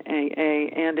 both in AA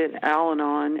and in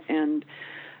Al-Anon, and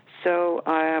so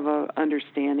I have an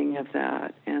understanding of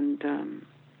that, and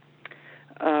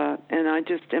I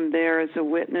just am there as a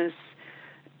witness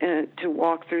to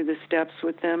walk through the steps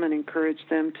with them and encourage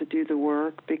them to do the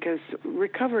work, because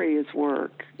recovery is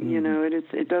work.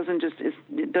 Mm-hmm. It doesn't just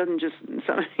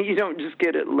you don't just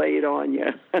get it laid on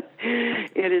you.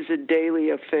 It is a daily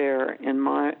affair in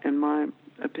my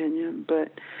opinion.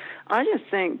 But I just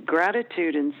think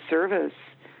gratitude and service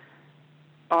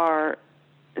are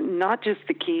not just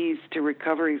the keys to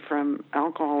recovery from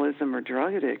alcoholism or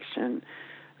drug addiction.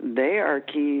 They are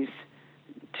keys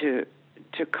to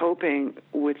coping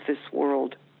with this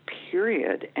world,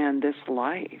 period, and this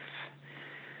life.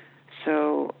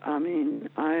 So, when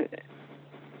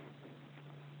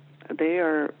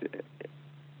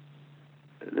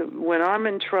I'm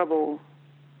in trouble,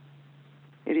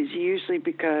 it is usually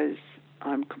because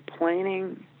I'm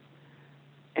complaining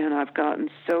and I've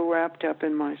gotten so wrapped up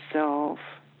in myself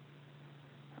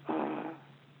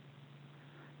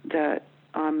that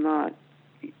I'm not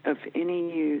of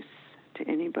any use to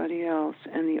anybody else,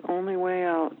 and the only way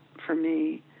out for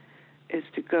me is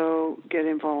to go get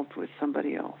involved with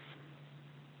somebody else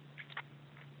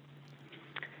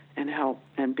and help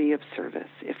and be of service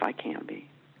if I can be.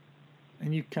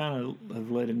 And you kind of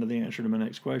have led into the answer to my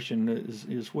next question,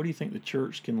 is what do you think the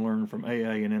church can learn from AA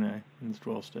and NA in the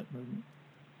 12-step movement?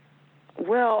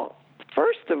 Well,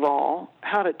 first of all,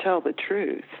 how to tell the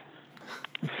truth.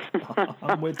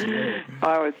 I'm with you there.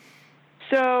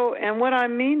 And what I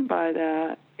mean by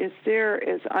that is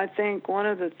I think one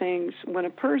of the things, when a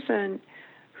person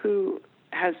who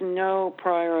has no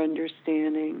prior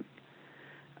understanding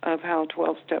of how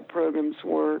 12-step programs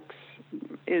works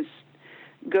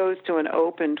goes to an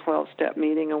open 12-step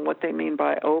meeting, and what they mean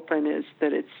by open is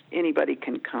that anybody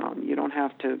can come. You don't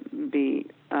have to be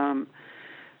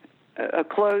a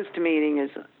closed meeting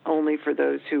is only for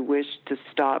those who wish to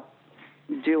stop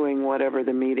doing whatever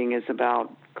the meeting is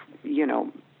about,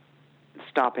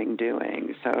 stopping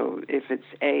doing. So if it's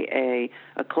AA,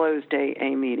 a closed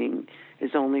AA meeting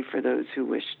is only for those who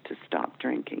wish to stop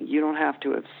drinking. You don't have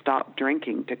to have stopped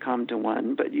drinking to come to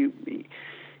one, but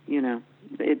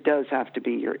it does have to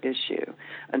be your issue.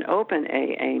 An open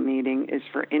AA meeting is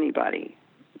for anybody.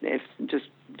 If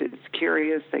it's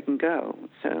curious, they can go.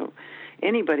 So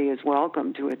anybody is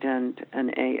welcome to attend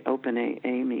an open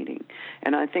AA meeting.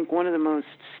 And I think one of the most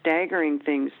staggering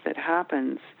things that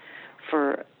happens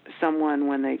for someone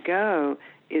when they go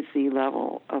is the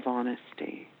level of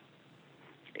honesty.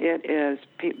 It is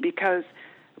because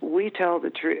we tell the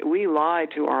truth. We lie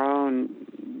to our own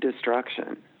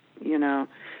destruction. The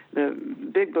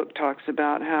Big Book talks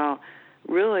about how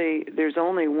really there's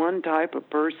only one type of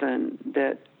person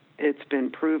that it's been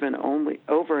proven only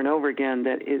over and over again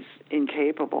that is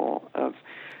incapable of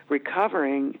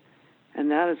recovering, and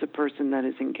that is a person that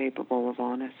is incapable of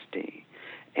honesty.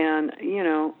 And,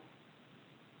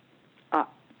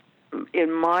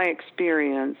 in my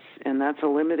experience, and that's a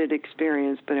limited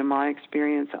experience, but in my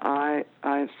experience,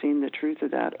 I've seen the truth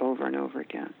of that over and over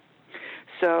again.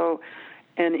 So,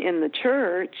 and in the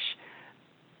church,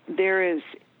 there is,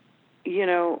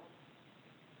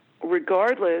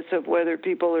 regardless of whether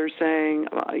people are saying,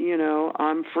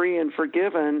 I'm free and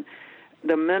forgiven,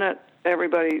 the minute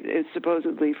everybody is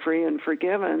supposedly free and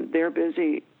forgiven, they're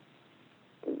busy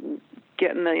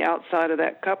getting the outside of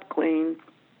that cup clean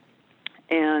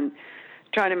and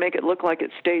trying to make it look like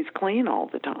it stays clean all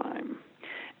the time.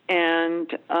 And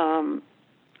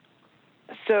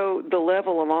so the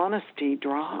level of honesty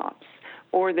drops,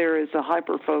 or there is a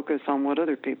hyper-focus on what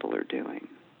other people are doing.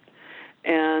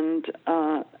 And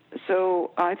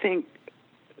so I think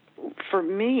for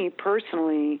me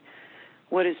personally,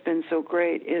 what has been so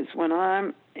great is when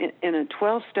I'm in a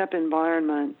 12-step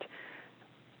environment,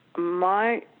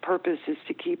 my purpose is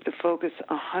to keep the focus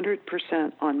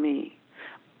 100% on me.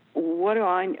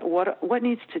 What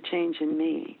needs to change in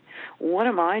me? What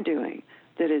am I doing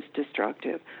that is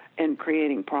destructive and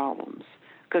creating problems?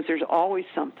 Because there's always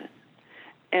something.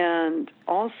 And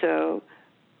also,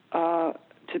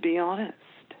 to be honest.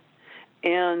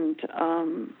 And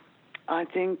I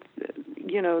think,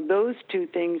 those two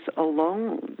things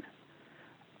alone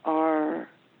are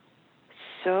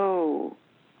so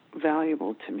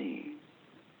valuable to me.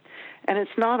 And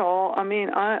it's not all,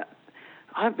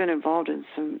 I've been involved in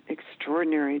some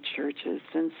extraordinary churches,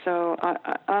 and so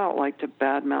I don't like to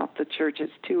badmouth the church.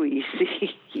 It's too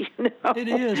easy, It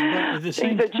is, but at the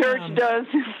same time, the church does.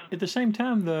 At the same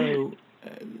time, though,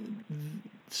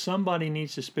 somebody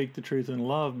needs to speak the truth in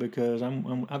love, because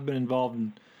I've been involved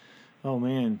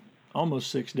in,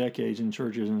 almost 6 decades in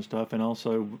churches and stuff, and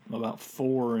also about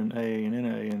 4 in AA and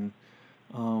NA, and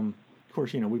of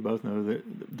course, we both know that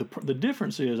the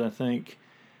difference is, I think,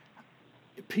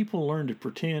 people learn to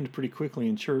pretend pretty quickly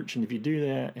in church, and if you do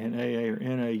that in AA or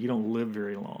NA, you don't live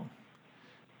very long.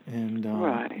 And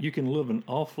right. You can live an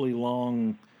awfully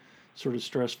long, sort of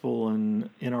stressful and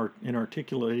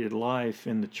inarticulated life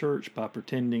in the church by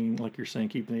pretending, like you're saying,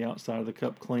 keeping the outside of the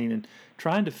cup clean and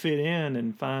trying to fit in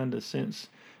and find a sense.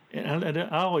 And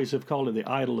I always have called it the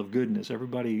idol of goodness.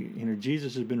 Everybody,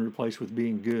 Jesus has been replaced with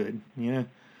being good,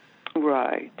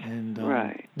 Right. And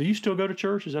right. Do you still go to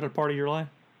church? Is that a part of your life?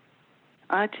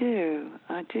 I do.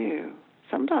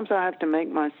 Sometimes I have to make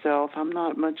myself. I'm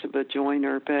not much of a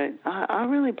joiner, but I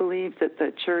really believe that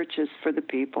the church is for the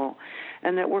people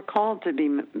and that we're called to be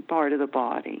part of the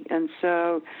body. And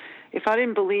so if I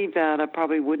didn't believe that, I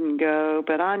probably wouldn't go,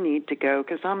 but I need to go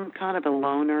because I'm kind of a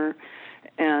loner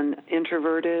and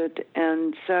introverted.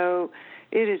 And so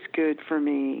it is good for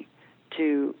me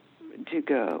to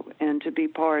go and to be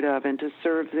part of and to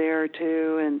serve there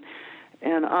too.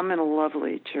 And I'm in a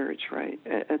lovely church right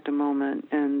at the moment,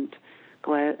 and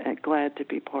glad to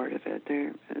be part of it.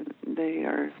 They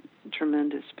are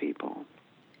tremendous people.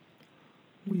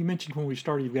 Well, you mentioned when we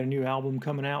started you've got a new album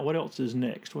coming out. What else is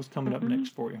next? What's coming up next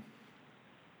for you?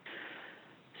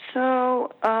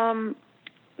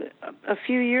 a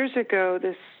few years ago,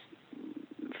 this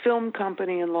film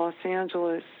company in Los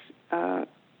Angeles, the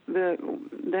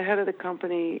head of the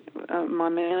company, my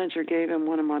manager gave him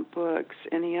one of my books,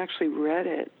 and he actually read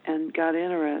it and got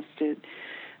interested.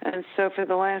 And so for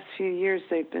the last few years,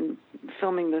 they've been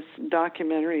filming this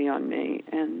documentary on me.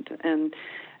 And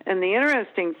the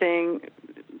interesting thing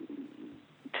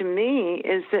to me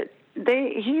is that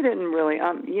he didn't really,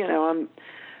 I'm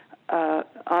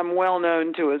well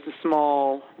known to as a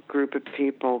small group of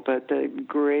people, but the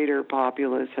greater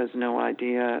populace has no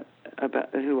idea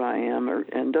about who I am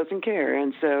and doesn't care.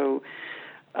 And so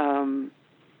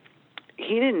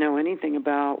he didn't know anything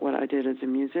about what I did as a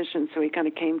musician, so he kind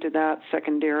of came to that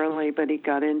secondarily, but he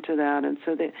got into that. And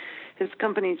so his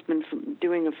company's been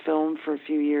doing a film for a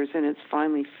few years, and it's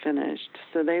finally finished.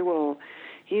 So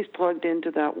he's plugged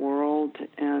into that world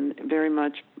and very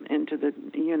much into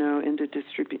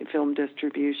film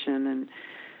distribution. And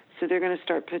so they're going to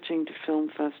start pitching to film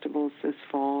festivals this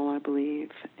fall, I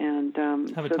believe. And so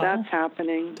that's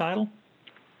happening. Title?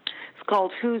 It's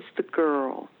called Who's the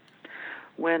Girl?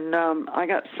 When I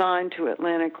got signed to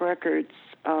Atlantic Records,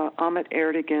 Ahmet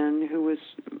Ertegun, who was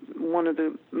one of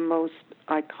the most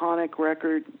iconic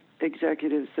record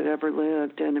executives that ever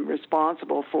lived and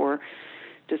responsible for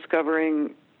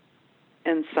discovering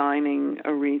and signing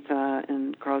Aretha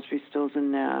and Crosby, Stills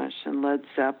and Nash and Led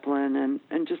Zeppelin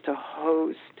and just a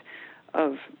host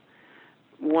of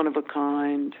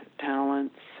one-of-a-kind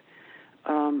talents,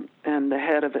 and the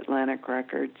head of Atlantic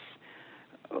Records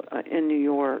in New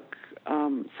York,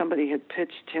 somebody had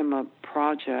pitched him a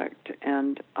project,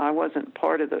 and I wasn't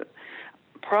part of the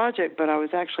project, but I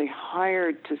was actually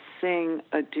hired to sing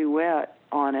a duet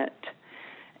on it,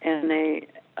 and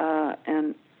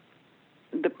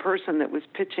the person that was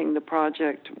pitching the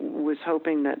project was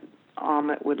hoping that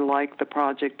Ahmet would like the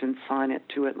project and sign it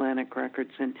to Atlantic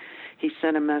Records, and he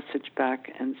sent a message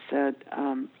back and said,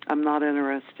 I'm not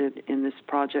interested in this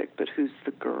project, but who's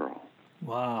the girl?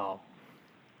 Wow.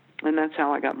 And that's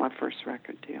how I got my first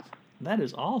record deal. That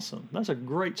is awesome. That's a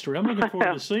great story. I'm looking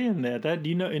forward to seeing that.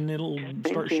 And it'll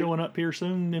start showing up here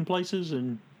soon in places.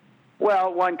 And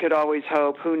well, one could always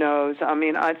hope. Who knows? I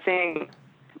mean, I think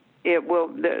it will.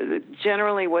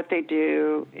 Generally, what they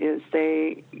do is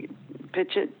they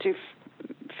pitch it to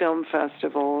film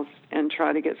festivals and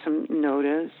try to get some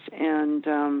notice. And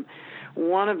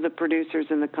one of the producers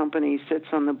in the company sits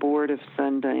on the board of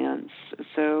Sundance,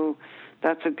 so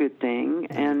that's a good thing.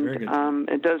 And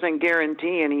it doesn't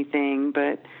guarantee anything,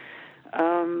 but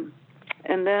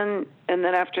and then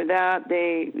after that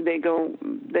they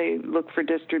look for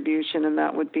distribution, and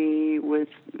that would be with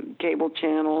cable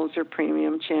channels or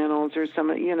premium channels or some.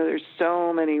 There's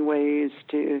so many ways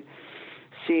to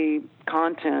see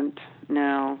content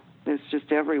now. It's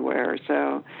just everywhere.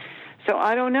 So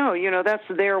I don't know. That's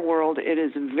their world. It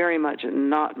is very much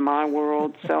not my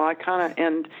world. So I kind of,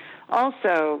 and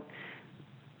also,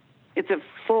 it's a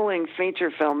full-length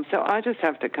feature film, so I just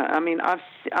have to.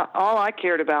 All I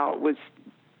cared about was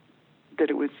that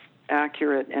it was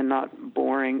accurate and not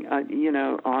boring.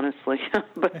 Honestly,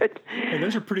 but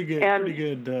those are pretty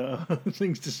good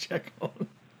things to check on.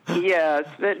 Yes,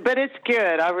 but it's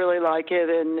good. I really like it,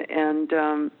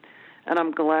 and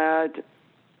I'm glad.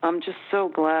 I'm just so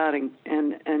glad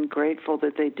and grateful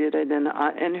that they did it,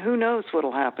 and who knows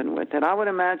what'll happen with it. I would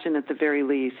imagine at the very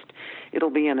least it'll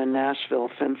be in a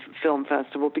Nashville film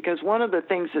festival, because one of the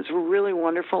things that's really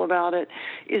wonderful about it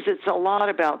is it's a lot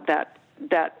about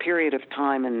that period of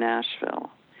time in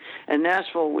Nashville. And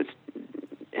Nashville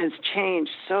has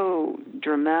changed so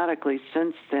dramatically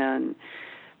since then.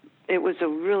 It was a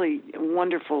really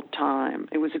wonderful time.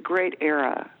 It was a great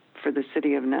era for the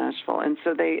city of Nashville, and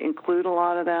so they include a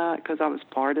lot of that because I was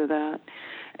part of that,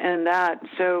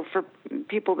 so for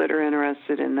people that are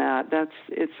interested in that,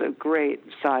 it's a great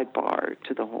sidebar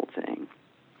to the whole thing.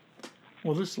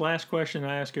 Well, this last question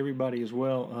I ask everybody as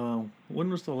well: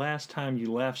 when was the last time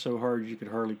you laughed so hard you could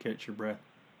hardly catch your breath?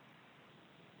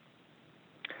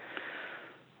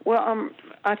 Well,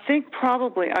 I think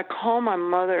probably I call my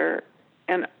mother,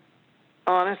 and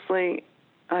honestly,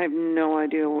 I have no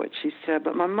idea what she said,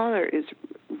 but my mother is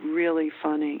really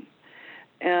funny.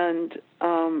 And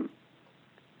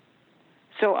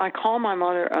so I call my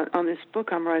mother on this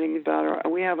book I'm writing about her.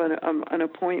 We have an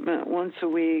appointment once a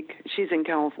week. She's in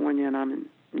California, and I'm in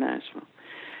Nashville.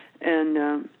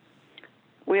 And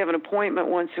we have an appointment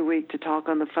once a week to talk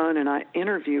on the phone, and I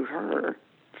interview her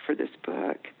for this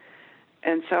book.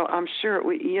 And so I'm sure,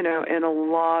 and a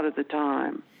lot of the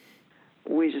time,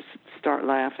 we just start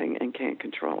laughing and can't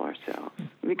control ourselves.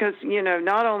 Because,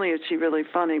 not only is she really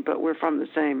funny, but we're from the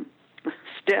same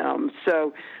STEM.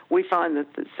 So we find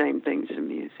that the same thing's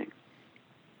amusing.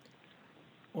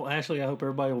 Well, Ashley, I hope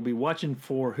everybody will be watching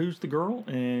for Who's the Girl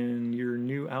and your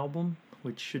new album,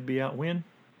 which should be out when?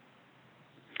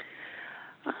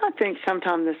 I think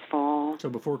sometime this fall. So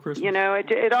before Christmas? It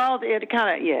kind of,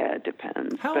 it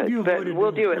depends. How have you avoided but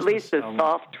we'll do at least a album?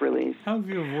 soft release. How have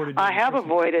you avoided? I have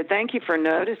Christmas? avoided. Thank you for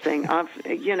noticing.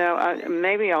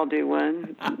 Maybe I'll do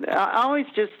one. I always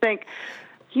just think,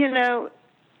 if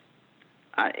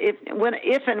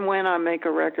and when I make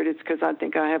a record, it's because I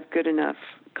think I have good enough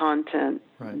content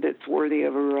that's worthy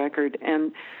of a record,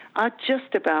 and I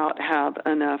just about have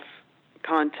enough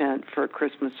content for a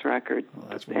Christmas record. Oh,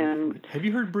 that's wonderful. And have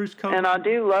you heard Bruce Cockburn? And I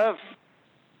do love.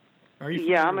 Are you?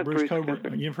 Yeah, I'm a Bruce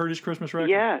Cockburn. You've heard his Christmas record?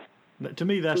 Yes. To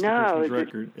me, that's the Christmas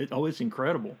record. It's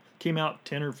incredible. Came out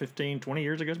 10 or 15, 20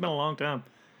 years ago. It's been a long time.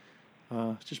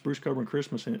 It's just Bruce Cockburn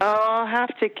Christmas. And I'll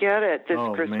have to get it this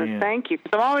Christmas. Man. Thank you.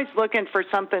 I'm always looking for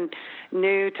something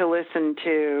new to listen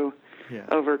to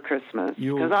over Christmas.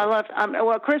 Because I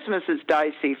love, Christmas is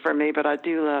dicey for me, but I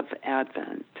do love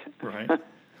Advent. Right.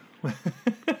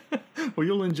 Well,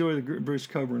 you'll enjoy the Bruce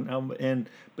Cockburn album.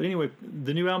 But anyway,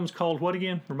 the new album's called what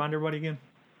again? Remind everybody again.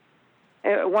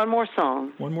 One more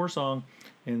song. One more song.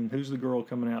 And Who's the Girl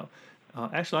coming out?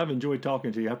 Actually, I've enjoyed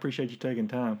talking to you. I appreciate you taking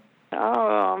time.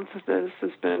 Oh, this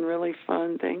has been really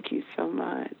fun. Thank you so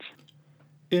much.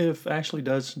 If Ashley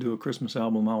does do a Christmas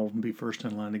album, I'll be first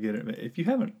in line to get it. If you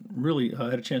haven't really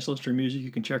had a chance to listen to her music, you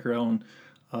can check her out on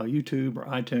YouTube or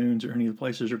iTunes or any of the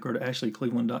places, or go to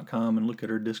ashleycleveland.com and look at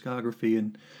her discography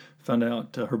and find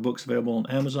out her book's available on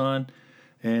Amazon.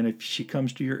 And if she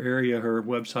comes to your area, her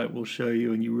website will show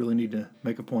you, and you really need to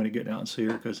make a point of getting out and see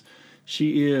her, because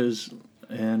she is,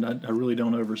 and I really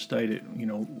don't overstate it,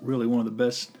 really one of the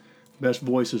best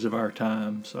voices of our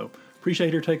time. So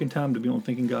appreciate her taking time to be on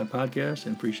Thinking God podcast,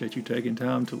 and appreciate you taking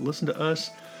time to listen to us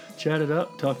chat it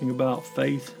up, talking about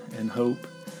faith and hope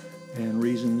and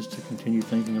reasons to continue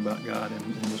thinking about God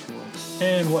in this world.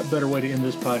 And what better way to end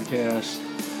this podcast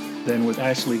than with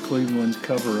Ashley Cleveland's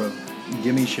cover of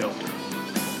Gimme Shelter.